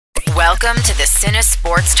Welcome to the Cine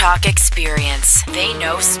Sports Talk Experience. They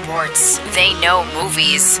know sports. They know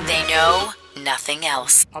movies. They know nothing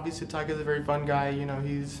else. Obviously, Taika's a very fun guy. You know, if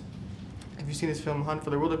you've seen his film Hunt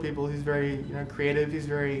for the Wilder People, he's very, creative.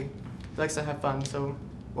 He likes to have fun. So,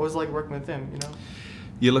 what was it like working with him?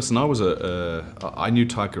 Yeah, listen, I knew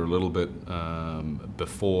Taika a little bit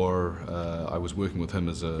before I was working with him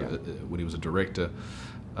when he was a director.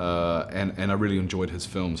 And I really enjoyed his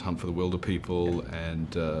films, Hunt for the Wilder People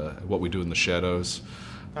and What We Do in the Shadows.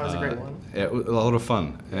 That was a great one. It was a lot of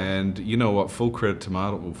fun. And you know what, full credit to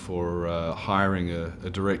Marvel for hiring a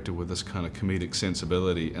director with this kind of comedic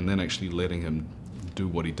sensibility and then actually letting him do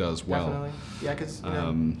what he does well. Definitely. Yeah, because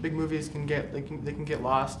big movies can get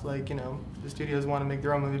lost. The studios want to make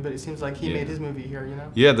their own movie, but it seems like he made his movie here.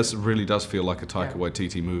 Yeah, this really does feel like a Taika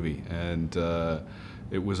Waititi movie, and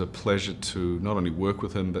it was a pleasure to not only work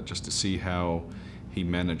with him, but just to see how he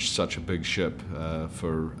managed such a big ship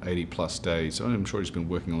for 80+ days. I'm sure he's been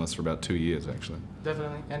working on this for about 2 years, actually.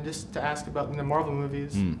 Definitely. And just to ask about the Marvel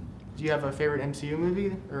movies, do you have a favorite MCU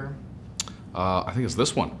movie? Or I think it's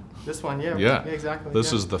this one. This one, yeah. Yeah, exactly.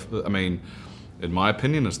 This is in my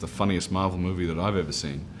opinion, it's the funniest Marvel movie that I've ever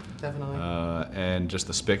seen. Definitely. And just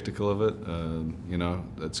the spectacle of it,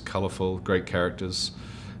 it's colorful, great characters,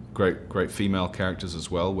 great female characters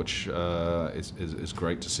as well, which is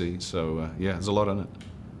great to see. So yeah, there's a lot in it.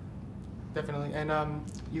 Definitely. And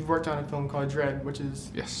you've worked on a film called Dredd, which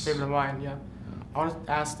is a favorite of mine. Yeah. I want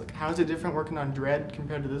to ask, how is it different working on Dredd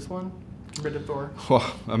compared to this one, compared to Thor?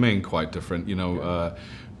 Well, quite different.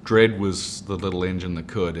 Dredd was the little engine that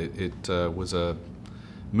could. It was a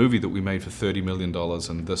movie that we made for $30 million,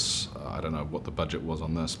 and this, I don't know what the budget was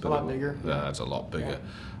on this, but a lot bigger. Yeah, it's a lot bigger.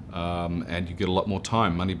 Yeah. And you get a lot more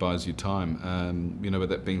time. Money buys you time. With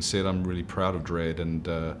that being said, I'm really proud of Dredd, and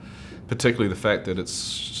particularly the fact that it's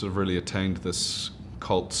sort of really attained this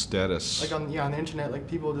cult status. On the internet,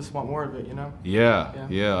 people just want more of it,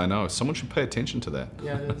 Yeah, I know. Someone should pay attention to that.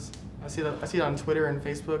 Yeah, it is. I see it on Twitter and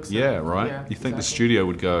Facebook. So, yeah, right? Yeah, you think the studio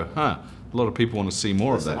would go, a lot of people want to see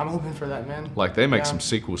more of that. I'm hoping for that, man. They make some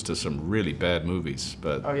sequels to some really bad movies,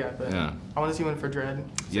 but... Oh, yeah, but I want to see one for Dredd.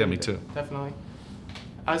 Yeah, me too. Definitely.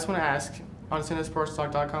 I just want to ask, on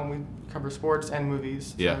CineSportsTalk.com, we cover sports and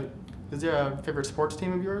movies. Yeah. So is there a favorite sports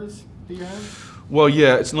team of yours that you have? Well,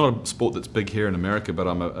 yeah, it's not a sport that's big here in America, but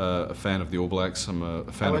I'm a fan of the All Blacks. I'm a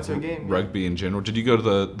fan of rugby in general. Did you go to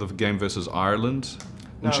the game versus Ireland?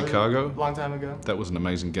 In Chicago? A long time ago. That was an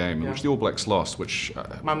amazing game, in which the All Blacks lost, which...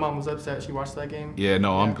 my mom was upset. She watched that game. Yeah,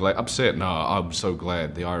 no, I'm glad. Upset? No, I'm so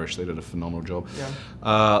glad. The Irish, they did a phenomenal job.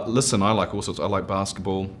 Yeah. Listen, I like all sorts. I like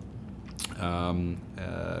basketball,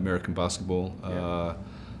 American basketball.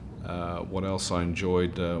 What else I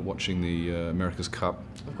enjoyed? Watching the America's Cup.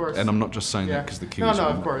 Of course. And I'm not just saying that because the Kiwis No,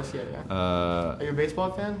 of course, yeah. Are you a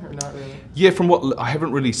baseball fan or not really? Yeah, from what I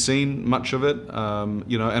haven't really seen much of it,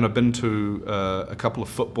 and I've been to a couple of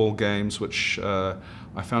football games, which I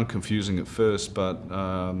found confusing at first, but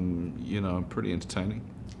pretty entertaining.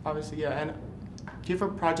 Obviously, yeah. And do you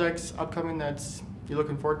have projects upcoming that you're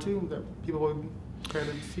looking forward to that people would care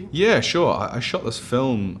to see? Yeah, sure. I shot this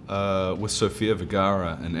film with Sofia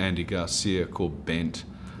Vergara and Andy Garcia called Bent.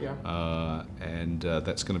 Yeah. And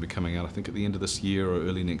that's going to be coming out, I think, at the end of this year or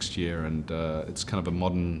early next year, and it's kind of a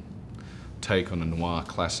modern take on a noir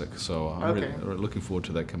classic, so I'm really looking forward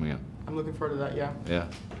to that coming out. I'm looking forward to that, yeah. Yeah.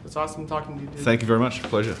 It's awesome talking to you, dude. Thank you very much.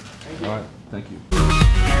 Pleasure. Thank you. All right. Thank you.